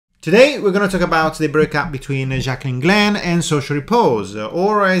Today we're going to talk about the breakup between Jaclyn and Social Repose,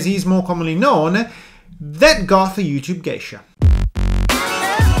 or as he's more commonly known, that goth YouTube geisha.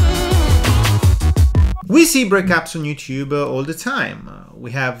 We see breakups on YouTube all the time.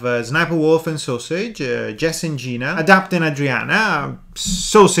 We have Sniper Wolf and Sausage, Jess and Gina, Adapt and Adriana,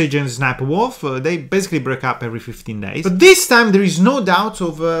 Sausage and Sniper Wolf. They basically break up every 15 days. But this time there is no doubt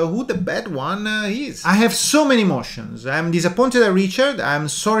of who the bad one is. I have so many emotions. I'm disappointed at Richard, I'm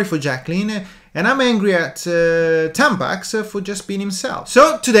sorry for Jaclyn, and I'm angry at Tampax for just being himself.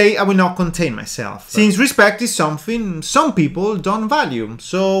 So today I will not contain myself, since respect is something some people don't value,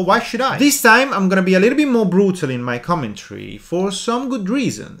 so why should I? This time I'm gonna be a little bit more brutal in my commentary for some good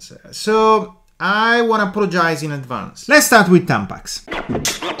reasons, so I wanna apologize in advance. Let's start with Tampax.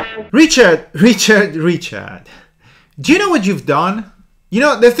 Richard. Do you know what you've done? You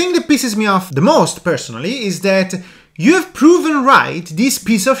know, the thing that pisses me off the most personally is that you have proven right this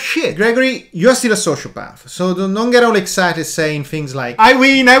piece of shit. Gregory, you're still a sociopath, so don't get all excited saying things like, I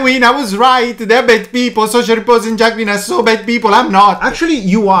win, I was right, they're bad people, Social Repose and Jaclyn are so bad people, I'm not. Actually,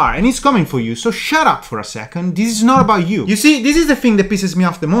 you are, and it's coming for you, so shut up for a second, this is not about you. You see, this is the thing that pisses me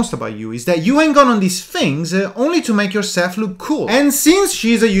off the most about you, is that you hang on these things only to make yourself look cool. And since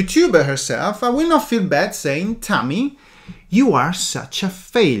she's a YouTuber herself, I will not feel bad saying, Tammy, you are such a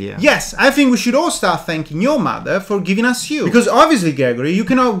failure. Yes, I think we should all start thanking your mother for giving us you. Because obviously, Gregory, you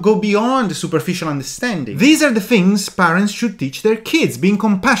cannot go beyond superficial understanding. These are the things parents should teach their kids, being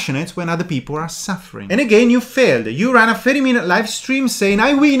compassionate when other people are suffering. And again, you failed. You ran a 30-minute live stream saying,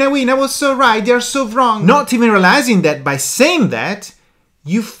 I win, I was so right, they are so wrong. Not even realizing that by saying that,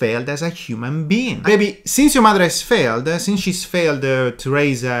 you failed as a human being. Baby, since your mother has failed, since she's failed to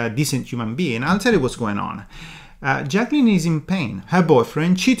raise a decent human being, I'll tell you what's going on. Jaclyn is in pain. Her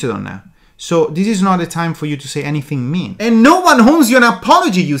boyfriend cheated on her. So this is not a time for you to say anything mean. And no one owes you an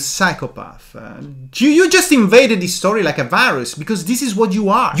apology, you psychopath. You just invaded this story like a virus, because this is what you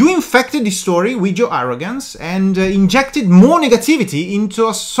are. You infected this story with your arrogance and injected more negativity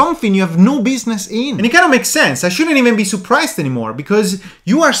into something you have no business in. And it kind of makes sense. I shouldn't even be surprised anymore, because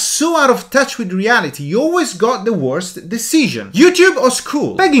you are so out of touch with reality. You always got the worst decision. YouTube or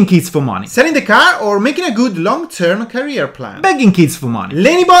school? Begging kids for money. Selling the car or making a good long-term career plan? Begging kids for money.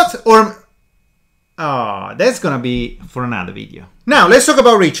 Lanybot or... Oh, that's gonna be for another video. Now, let's talk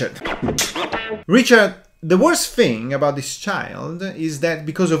about Richard. Richard, the worst thing about this child is that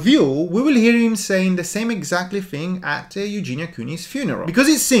because of you, we will hear him saying the same exactly thing at Eugenia Cooney's funeral. Because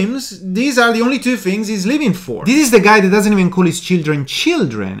it seems these are the only two things he's living for. This is the guy that doesn't even call his children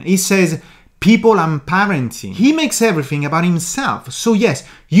children. He says, people I'm parenting. He makes everything about himself. So yes,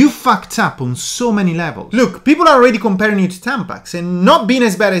 you fucked up on so many levels. Look, people are already comparing you to Tampax, and not being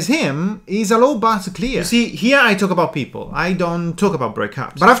as bad as him is a low bar to clear. You see, here I talk about people, I don't talk about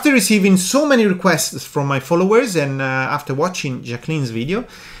breakups. But after receiving so many requests from my followers and after watching Jaclyn's video,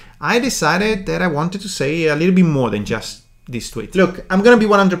 I decided that I wanted to say a little bit more than just this tweet. Look, I'm gonna be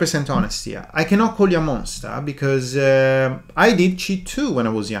 100% honest here. I cannot call you a monster because I did cheat too when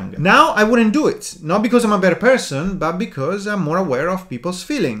I was younger. Now I wouldn't do it, not because I'm a better person, but because I'm more aware of people's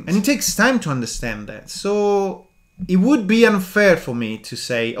feelings. And it takes time to understand that. So it would be unfair for me to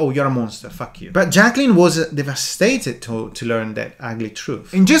say, oh, you're a monster, fuck you. But Jaclyn was devastated to learn that ugly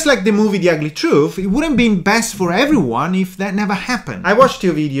truth. And just like the movie The Ugly Truth, it wouldn't be best for everyone if that never happened. I watched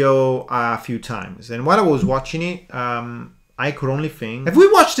your video a few times, and while I was watching it, I could only think, have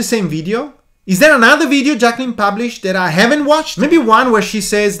we watched the same video? Is there another video Jaclyn published that I haven't watched? Maybe one where she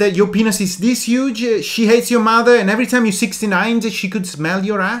says that your penis is this huge, she hates your mother, and every time you're 69 she could smell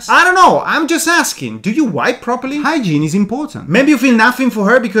your ass? I don't know, I'm just asking. Do you wipe properly? Hygiene is important. Maybe you feel nothing for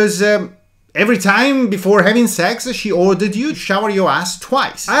her because every time before having sex she ordered you to shower your ass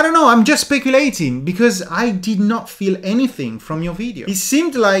twice. I don't know, I'm just speculating because I did not feel anything from your video. It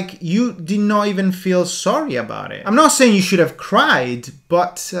seemed like you did not even feel sorry about it. I'm not saying you should have cried,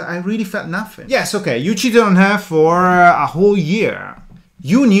 but I really felt nothing. Yes, okay, you cheated on her for a whole year.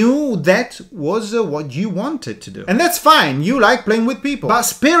 You knew that was what you wanted to do. And that's fine, you like playing with people. But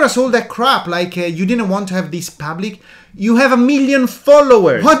spare us all that crap, like you didn't want to have this public. You have 1 million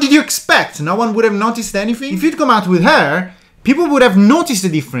followers. What did you expect? No one would have noticed anything? If you'd come out with her, people would have noticed the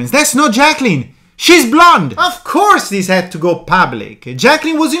difference. That's not Jaclyn. She's blonde. Of course this had to go public.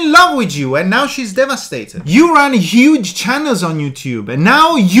 Jaclyn was in love with you and now she's devastated. You run huge channels on YouTube and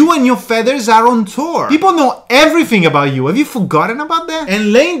now you and your feathers are on tour. People know everything about you. Have you forgotten about that?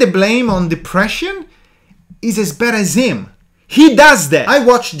 And laying the blame on depression is as bad as him. He does that. I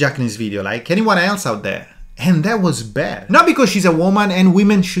watched Jaclyn's video like anyone else out there. And that was bad. Not because she's a woman and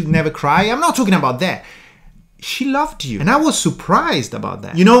women should never cry. I'm not talking about that. she loved you. And I was surprised about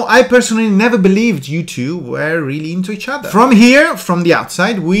that. You know, I personally never believed you two were really into each other. From here, from the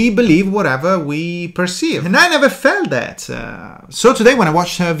outside, we believe whatever we perceive. And I never felt that. So today when I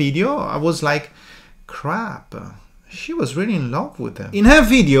watched her video, I was like, crap, she was really in love with her. In her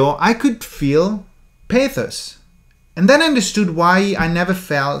video, I could feel pathos. And then I understood why I never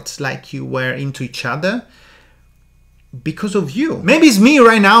felt like you were into each other. Because of you. Maybe it's me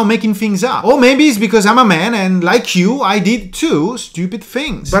right now making things up. Or maybe it's because I'm a man and like you, I did too stupid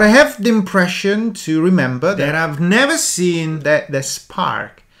things. But I have the impression to remember that I've never seen the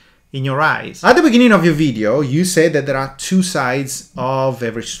spark in your eyes. At the beginning of your video, you said that there are two sides of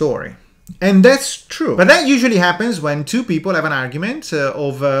every story. And that's true. But that usually happens when two people have an argument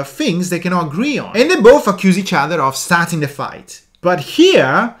over things they cannot agree on. And they both accuse each other of starting the fight. But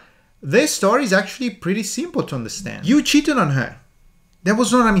here, this story is actually pretty simple to understand. You cheated on her. That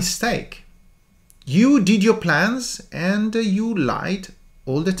was not a mistake. You did your plans and you lied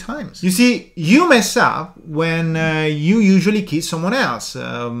all the times. You see, you mess up when you usually kiss someone else,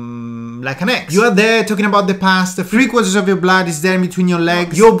 like an ex. You are there talking about the past, 3/4 of your blood is there in between your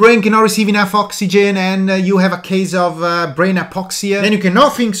legs, your brain cannot receive enough oxygen and you have a case of brain hypoxia. Then you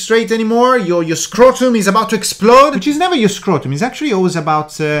cannot think straight anymore, your scrotum is about to explode, which is never your scrotum, it's actually always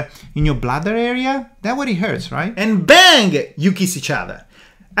about in your bladder area. That's what it hurts, right? And bang, you kiss each other.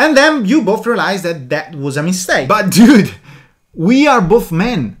 And then you both realize that that was a mistake. But dude, we are both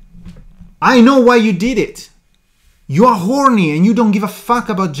men. I know why you did it. You are horny and you don't give a fuck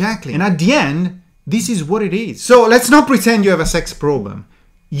about Jaclyn. And at the end, this is what it is. So let's not pretend you have a sex problem.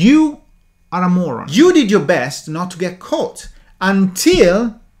 You are a moron. You did your best not to get caught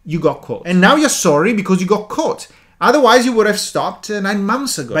until you got caught. And now you're sorry because you got caught. Otherwise, you would have stopped 9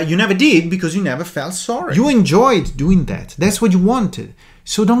 months ago. But you never did because you never felt sorry. You enjoyed doing that. That's what you wanted.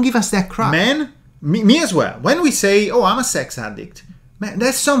 So don't give us that crap. Man, me as well. When we say, oh, I'm a sex addict, man,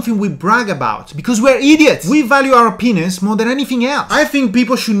 that's something we brag about because we're idiots. We value our penis more than anything else. I think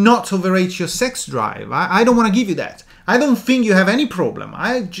people should not overrate your sex drive. I don't want to give you that. I don't think you have any problem.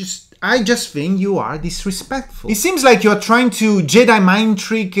 I just think you are disrespectful. It seems like you're trying to Jedi mind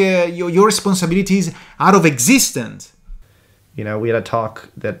trick your responsibilities out of existence. You know, we had a talk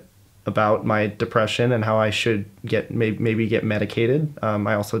about my depression and how I should maybe get medicated.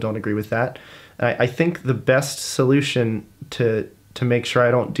 I also don't agree with that. I think the best solution to make sure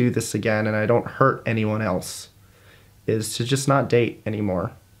I don't do this again and I don't hurt anyone else is to just not date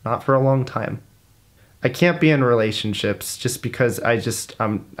anymore. Not for a long time. I can't be in relationships just because I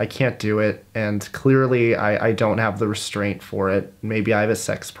can't do it, and clearly I don't have the restraint for it. Maybe I have a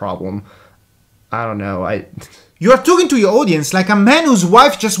sex problem. I don't know. You are talking to your audience like a man whose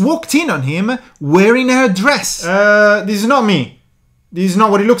wife just walked in on him wearing her dress. This is not me. This is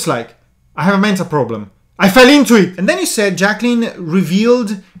not what it looks like. I have a mental problem. I fell into it. And then you said Jaclyn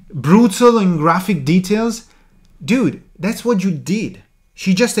revealed brutal and graphic details. Dude, that's what you did.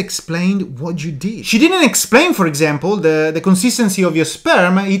 She just explained what you did. She didn't explain, for example, the consistency of your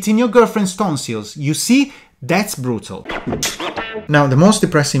sperm eating your girlfriend's tonsils. You see, that's brutal. Now, the most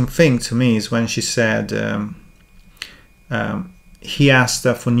depressing thing to me is when she said he asked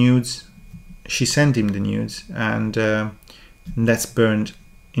her for nudes, she sent him the nudes, and that's burned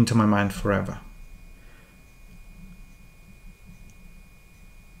into my mind forever.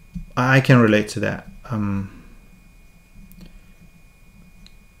 I can relate to that.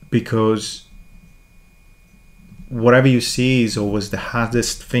 Because whatever you see is always the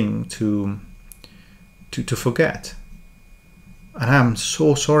hardest thing to forget. And I'm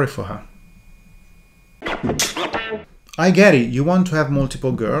so sorry for her. I get it. You want to have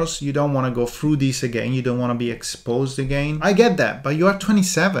multiple girls. You don't want to go through this again. You don't want to be exposed again. I get that. But you are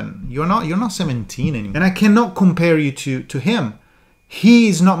 27. You're not 17 anymore. And I cannot compare you to him. He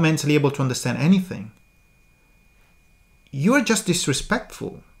is not mentally able to understand anything. You are just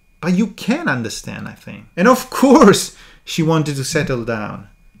disrespectful. But you can understand, I think. And of course, she wanted to settle down.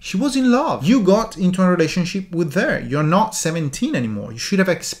 She was in love. You got into a relationship with her. You're not 17 anymore. You should have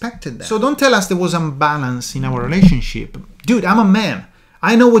expected that. So don't tell us there was imbalance in our relationship. Dude, I'm a man.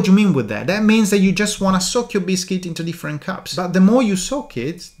 I know what you mean with that. That means that you just want to soak your biscuit into different cups. But the more you soak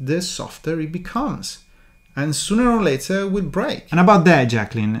it, the softer it becomes. And sooner or later, it will break. And about that,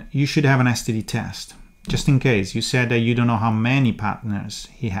 Jaclyn, you should have an STD test. Just in case. You said that you don't know how many partners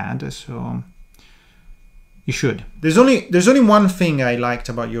he had, so you should. There's only one thing I liked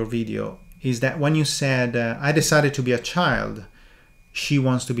about your video, is that when you said, I decided to be a child, she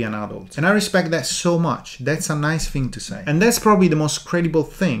wants to be an adult. And I respect that so much. That's a nice thing to say. And that's probably the most credible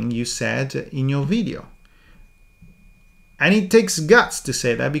thing you said in your video. And it takes guts to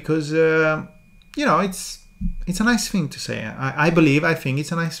say that because, you know, it's It's a nice thing to say. I think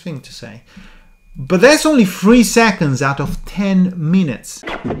it's a nice thing to say. But that's only 3 seconds out of 10 minutes.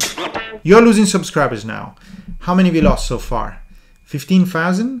 You're losing subscribers now. How many have you lost so far?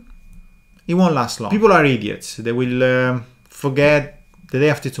 15,000? It won't last long. People are idiots. They will forget the day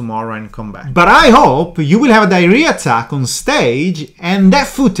after tomorrow and come back. But I hope you will have a diarrhea attack on stage and that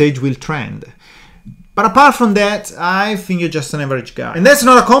footage will trend. But apart from that, I think you're just an average guy. And that's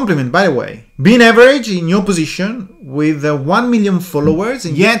not a compliment, by the way. Being average in your position with 1 million followers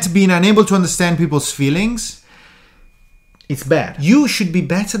and yet being unable to understand people's feelings, it's bad. You should be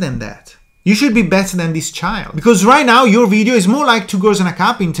better than that. You should be better than this child. Because right now, your video is more like 2 girls in a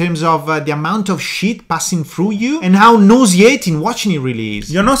cup in terms of the amount of shit passing through you and how nauseating watching it really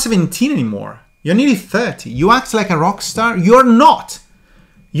is. You're not 17 anymore. You're nearly 30. You act like a rock star. You're not.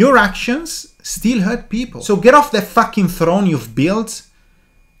 Your actions still hurt people. So get off the fucking throne you've built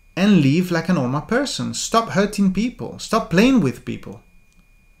and live like a normal person. Stop hurting people. Stop playing with people.